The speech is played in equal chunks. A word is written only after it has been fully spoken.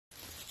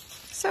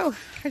So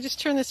I just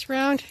turned this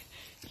around.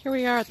 Here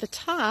we are at the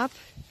top.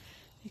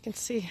 You can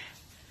see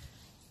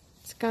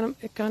it's gun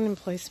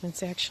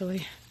emplacements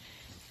actually.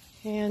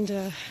 And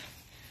the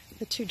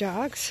two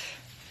dogs.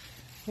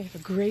 We have a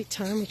great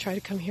time. We try to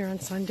come here on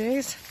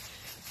Sundays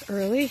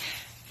early.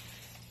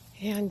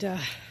 And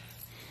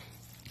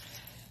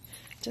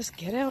just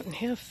get out and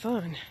have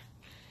fun.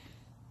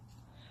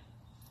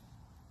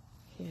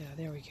 Yeah,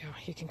 there we go.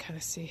 You can kind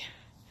of see.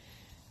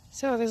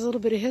 So there's a little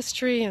bit of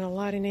history and a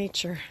lot of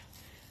nature.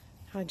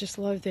 I just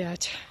love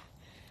that.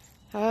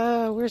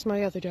 Where's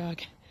my other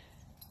dog?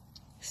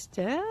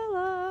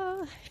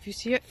 Stella. If you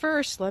see it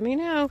first, let me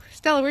know.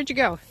 Stella, where'd you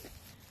go?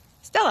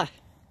 Stella.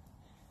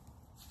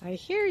 I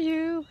hear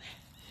you.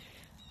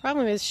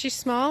 Problem is, she's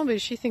small,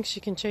 but she thinks she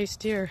can chase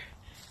deer.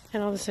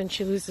 And all of a sudden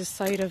she loses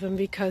sight of him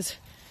because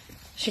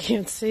she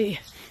can't see.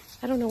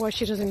 I don't know why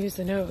she doesn't use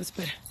the nose,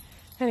 but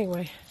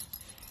anyway.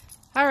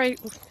 All right,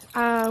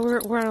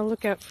 we're on a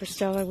lookout for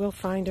Stella. We'll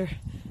find her.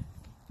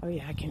 Oh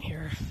yeah, I can hear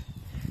her.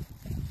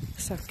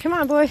 So come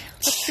on, boy.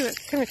 Let's do it.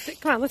 Come here.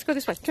 Come on, let's go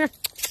this way. Come here.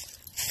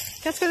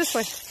 Let's go this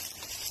way.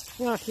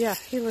 Oh yeah,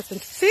 he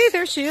listened. See,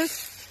 there she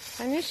is.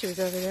 I knew she was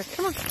over there.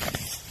 Come on.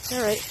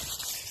 All right.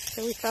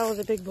 So we follow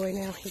the big boy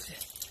now.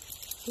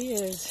 He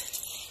is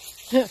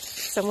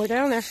somewhere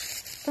down there.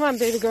 Come on,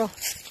 baby girl.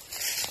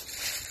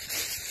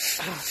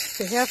 Oh,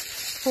 to have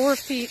 4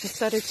 feet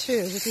instead of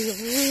 2 would be a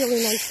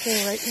really nice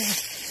thing right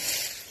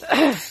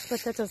now.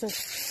 But that doesn't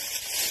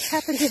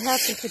happen to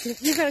happen.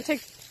 You gotta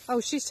take. Oh,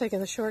 she's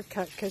taking the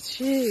shortcut because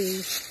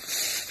she's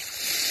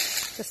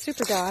a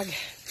super dog.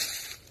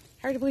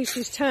 Hard to believe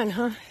she's 10,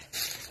 huh?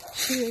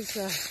 She's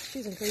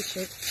in great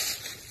shape.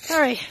 All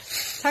right.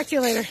 Talk to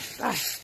you later. Bye.